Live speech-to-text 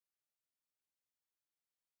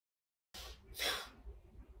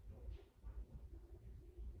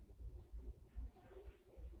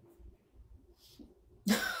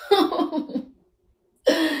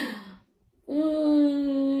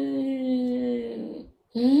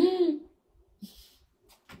Mm.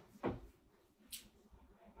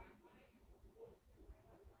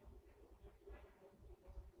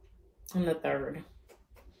 I'm the third.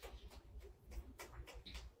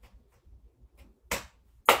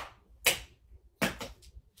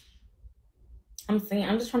 I'm saying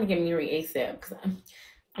I'm just trying to get married ASAP because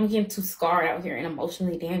I'm getting too scarred out here and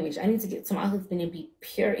emotionally damaged. I need to get to my husband and be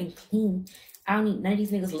pure and clean. I don't need none of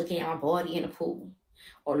these niggas looking at my body in the pool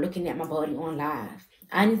or looking at my body on live.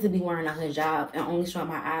 I need to be wearing a hijab and only showing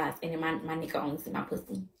my eyes, and then my nigga only see my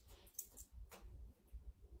pussy.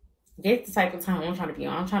 That's the type of time I'm trying to be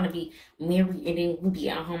on. I'm trying to be married and then we be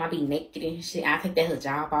at home. I be naked and shit. I take that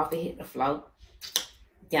hijab off and hit the floor.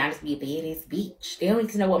 Then I just be a badass bitch. They don't need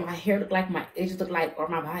to know what my hair look like, my edges look like, or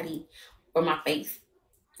my body, or my face.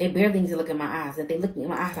 They barely need to look in my eyes. If they look me in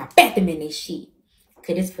my eyes, I bat them in this shit.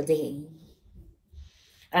 Cause it's for daddy.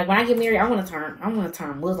 Like when I get married, I wanna turn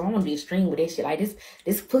Muslim. I wanna be extreme with this shit. Like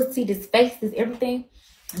this pussy, this face, this everything.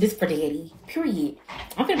 This for daddy. Period.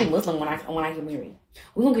 I'm gonna be Muslim when I get married.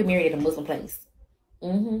 We're gonna get married at a Muslim place.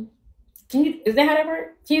 Mm-hmm. Is that how that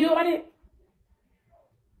works? Can you do it like that?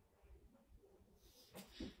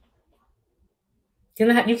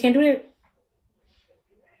 You can't do it?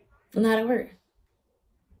 You know how that works?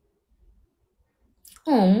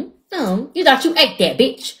 You thought you ate that,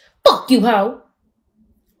 bitch. Fuck you, hoe.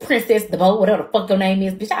 Princess DeVoe, whatever the fuck your name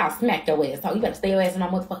is, bitch. I'll smack your ass. So you better stay your ass in my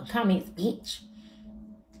motherfucking comments, bitch.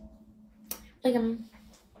 Like, I don't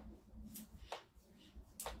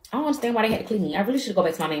understand why they had to click me. I really should go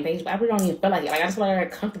back to my main page, but I really don't even feel like it. Like, I just feel like I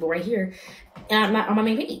got comfortable right here and on my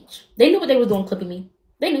main page. They knew what they was doing, clipping me.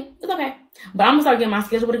 They knew. It's okay. But I'm going to start getting my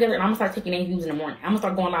schedule together, and I'm going to start taking their views in the morning. I'm going to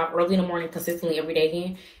start going live early in the morning, consistently every day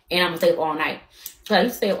again, and I'm going to stay up all night. So I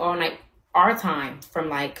used to stay up all night, our time, from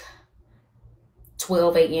like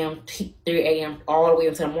 12 a.m. to 3 a.m. all the way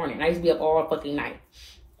until the morning. I used to be up all fucking night.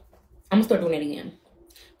 I'm going to start doing it again.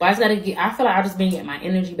 But I just got to I feel like I just been getting my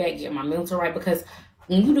energy back, getting my mental right, because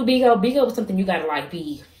when you do bigo is something you got to like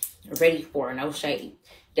be ready for, no shade.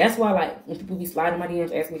 That's why, like, when people be sliding my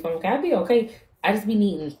DMs, asking me if I'm okay, I be okay. I just be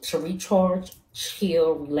needing to recharge,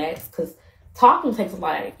 chill, relax, because talking takes a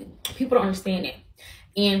lot out of you. People don't understand that.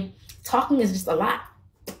 And talking is just a lot.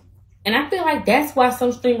 And I feel like that's why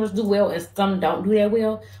some streamers do well and some don't do that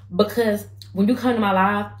well. Because when you come to my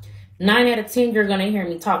live, 9 out of 10, you're going to hear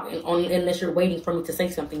me talk unless you're waiting for me to say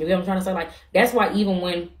something. You get what I'm trying to say? Like, that's why even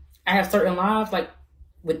when I have certain lives, like,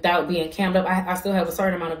 without being cammed up, I still have a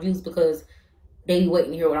certain amount of views because they be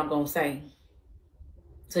waiting to hear what I'm going to say.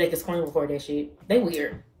 So they can screen record that shit. They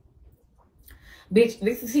weird. Bitch,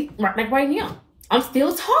 this is like right now. I'm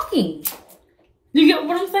still talking. You get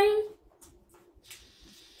what I'm saying?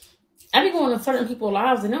 I be going to certain people's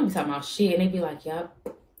lives and they'll be talking about shit and they be like, yep.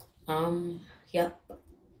 Yep.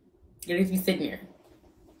 You just be sitting there.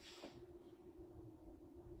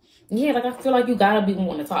 Yeah, like I feel like you gotta be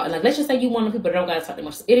wanting to talk. Like, let's just say you one of the people that don't gotta talk that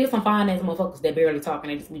much. It is some fine ass motherfuckers that barely talk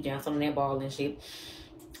and they just be dancing on that ball and shit.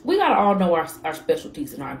 We gotta all know our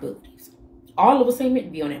specialties and our abilities. All of us ain't meant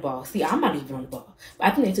to be on that ball. See, I'm not even on the ball. But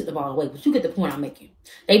I think they took the ball away. But you get the point I'm making.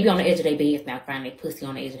 They be on the edge of their beds now, crying their pussy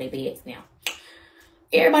on the edge of their beds now.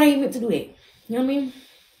 Everybody ain't meant to do that. You know what I mean?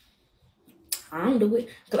 I don't do it.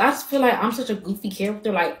 Because I just feel like I'm such a goofy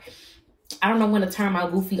character. Like, I don't know when to turn my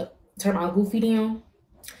goofy down.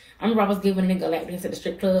 I remember I was giving a nigga a lap dance at the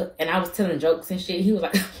strip club. And I was telling jokes and shit. He was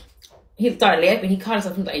like, he started laughing. He caught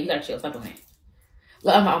himself. He was like, hey, you gotta chill. Stop doing that.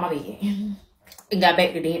 Look, I'm on my bed. And got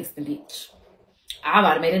back to dancing, bitch. I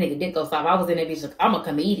about to make that nigga dick go soft. I was in that bitch like, I'm a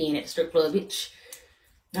comedian at the strip club, bitch.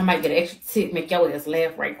 I might get an extra tip, make your ass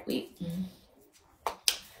laugh right quick.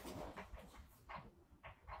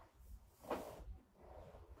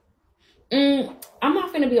 I'm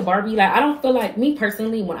not gonna be a Barbie. Like, I don't feel like, me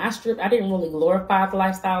personally, when I stripped, I didn't really glorify the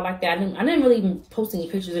lifestyle like that. I didn't really even post any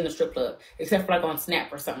pictures in the strip club, except for like on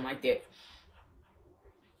Snap or something like that.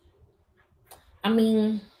 I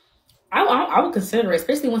mean, I would consider it,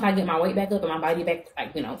 especially once I get my weight back up and my body back,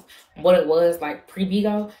 like, you know, what it was like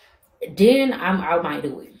pre-bigo. Then I might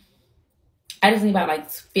do it. I just need about like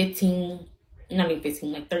 15, not even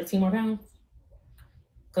 15, like 13 more pounds.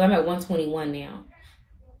 Because I'm at 121 now.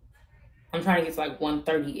 I'm trying to get to like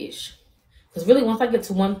 130-ish. Because really, once I get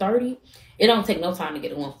to 130, it don't take no time to get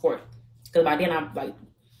to 140. Because by then, I'm like,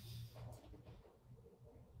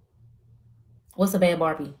 what's a bad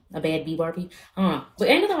Barbie? A bad B Barbie? I don't know. But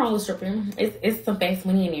ain't nothing wrong with stripping. It's some fast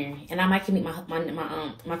money in there. And I might can meet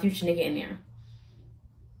my future nigga in there.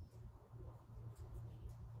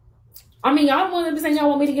 I mean, y'all want to be saying y'all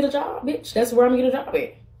want me to get a job, bitch. That's where I'm going to get a job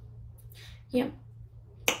at. Yeah.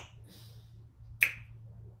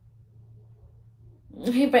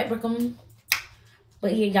 Hey, Brett Brooklyn.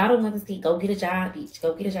 But yeah, y'all don't want to see. Go get a job, bitch.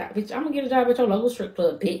 Go get a job, bitch. I'm gonna get a job at your local strip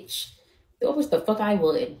club, bitch. I wish the fuck I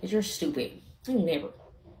would. Cause you're stupid. I never.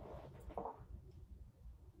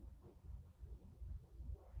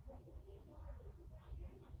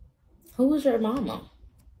 Who was your mama?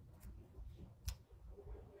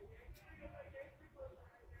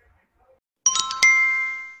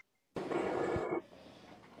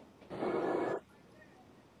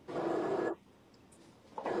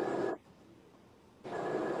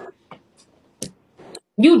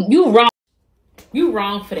 You wrong. You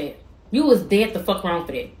wrong for that. You was dead the fuck wrong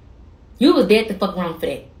for that. You was dead the fuck wrong for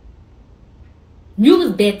that. You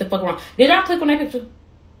was dead the fuck wrong. Did y'all click on that picture?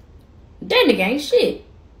 That nigga ain't shit.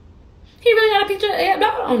 He really got a picture of Ab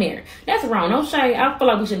Dog on there. That's wrong. No shade. I feel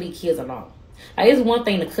like we should leave kids alone. Like, it's one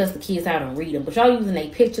thing to cuss the kids out and read them, but y'all using their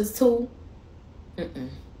pictures too.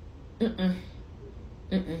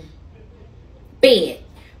 Bad.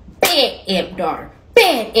 Bad Ab daughter.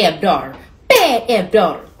 Bad Ab daughter. Bad Ab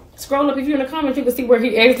daughter. Scroll up if you're in the comments, you can see where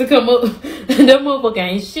he actually come up. That motherfucker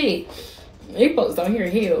ain't shit. These folks don't hear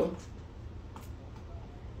hell.